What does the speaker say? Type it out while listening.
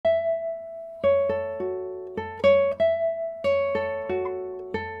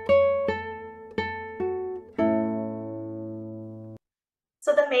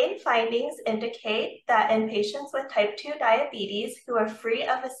findings indicate that in patients with type 2 diabetes who are free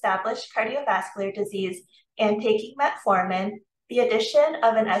of established cardiovascular disease and taking metformin, the addition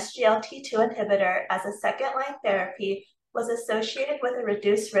of an SGLT2 inhibitor as a second-line therapy was associated with a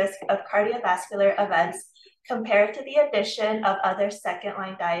reduced risk of cardiovascular events compared to the addition of other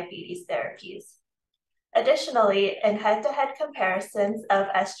second-line diabetes therapies. Additionally, in head-to-head comparisons of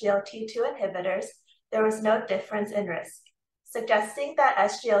SGLT2 inhibitors, there was no difference in risk, suggesting that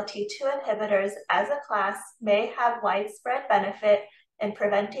SGLT2 inhibitors as a class may have widespread benefit in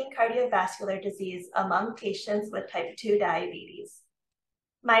preventing cardiovascular disease among patients with type 2 diabetes.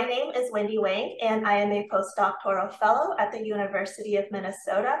 My name is Wendy Wang, and I am a postdoctoral fellow at the University of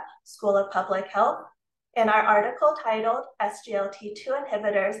Minnesota School of Public Health. And our article titled SGLT2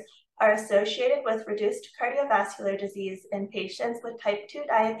 inhibitors are associated with reduced cardiovascular disease in patients with type 2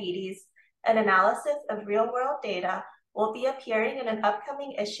 diabetes, an analysis of real-world data, will be appearing in an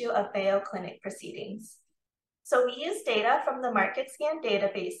upcoming issue of Mayo Clinic Proceedings. So we use data from the MarketScan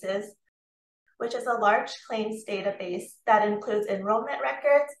databases, which is a large claims database that includes enrollment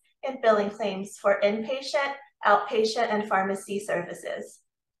records and billing claims for inpatient, outpatient, and pharmacy services.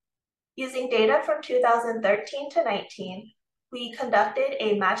 Using data from 2013 to 19, we conducted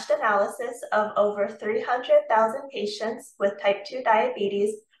a matched analysis of over 300,000 patients with type 2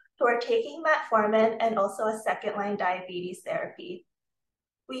 diabetes who are taking metformin and also a second-line diabetes therapy.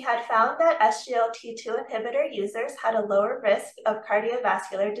 We had found that SGLT2 inhibitor users had a lower risk of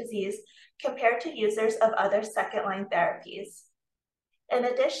cardiovascular disease compared to users of other second-line therapies. In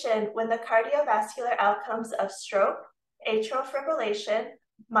addition, when the cardiovascular outcomes of stroke, atrial fibrillation,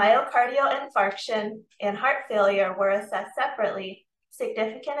 myocardial infarction, and heart failure were assessed separately,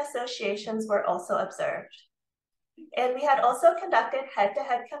 significant associations were also observed. And we had also conducted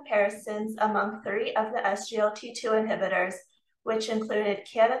head-to-head comparisons among 3 of the SGLT2 inhibitors, which included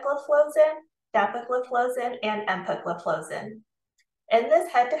canagliflozin, dapagliflozin, and empagliflozin. In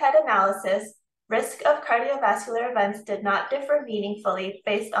this head-to-head analysis, risk of cardiovascular events did not differ meaningfully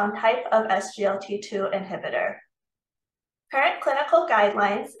based on type of SGLT2 inhibitor. Current clinical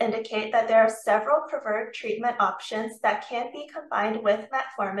guidelines indicate that there are several preferred treatment options that can be combined with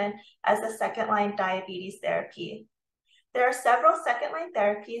metformin as a second-line diabetes therapy. There are several second-line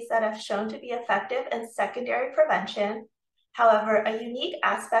therapies that have shown to be effective in secondary prevention. However, a unique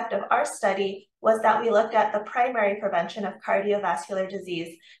aspect of our study was that we looked at the primary prevention of cardiovascular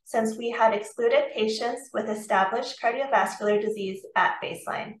disease, since we had excluded patients with established cardiovascular disease at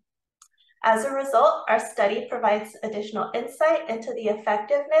baseline. As a result, our study provides additional insight into the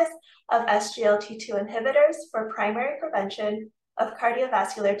effectiveness of SGLT2 inhibitors for primary prevention of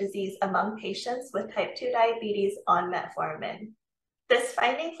cardiovascular disease among patients with type 2 diabetes on metformin. This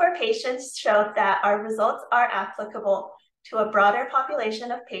finding for patients showed that our results are applicable to a broader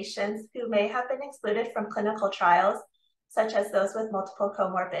population of patients who may have been excluded from clinical trials, such as those with multiple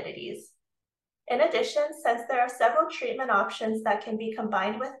comorbidities. In addition, since there are several treatment options that can be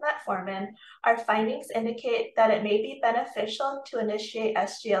combined with metformin, our findings indicate that it may be beneficial to initiate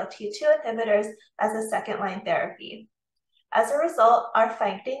SGLT2 inhibitors as a second-line therapy. As a result, our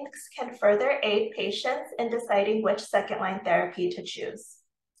findings can further aid patients in deciding which second-line therapy to choose.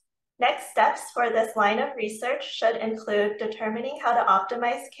 Next steps for this line of research should include determining how to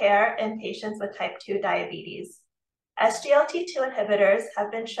optimize care in patients with type 2 diabetes. SGLT2 inhibitors have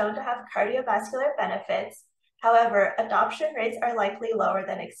been shown to have cardiovascular benefits. However, adoption rates are likely lower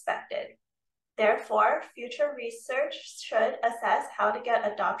than expected. Therefore, future research should assess how to get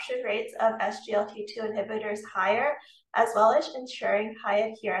adoption rates of SGLT2 inhibitors higher, as well as ensuring high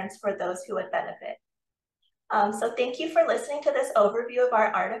adherence for those who would benefit. So thank you for listening to this overview of our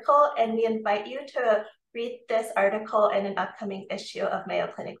article, and we invite you to read this article in an upcoming issue of Mayo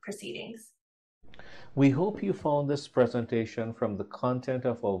Clinic Proceedings. We hope you found this presentation from the content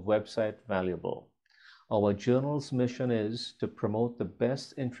of our website valuable. Our journal's mission is to promote the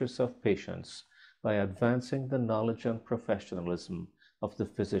best interests of patients by advancing the knowledge and professionalism of the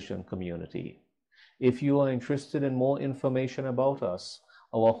physician community. If you are interested in more information about us,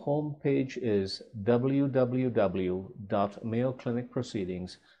 our homepage is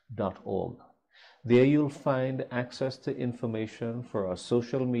www.mayoclinicproceedings.org. There you'll find access to information for our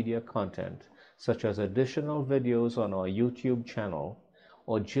social media content, such as additional videos on our YouTube channel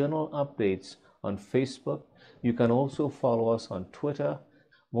or journal updates on Facebook. You can also follow us on Twitter.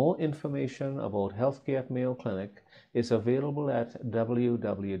 More information about healthcare at Mayo Clinic is available at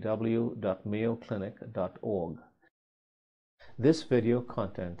www.mayoclinic.org. This video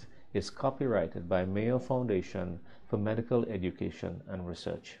content is copyrighted by Mayo Foundation for Medical Education and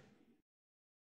Research.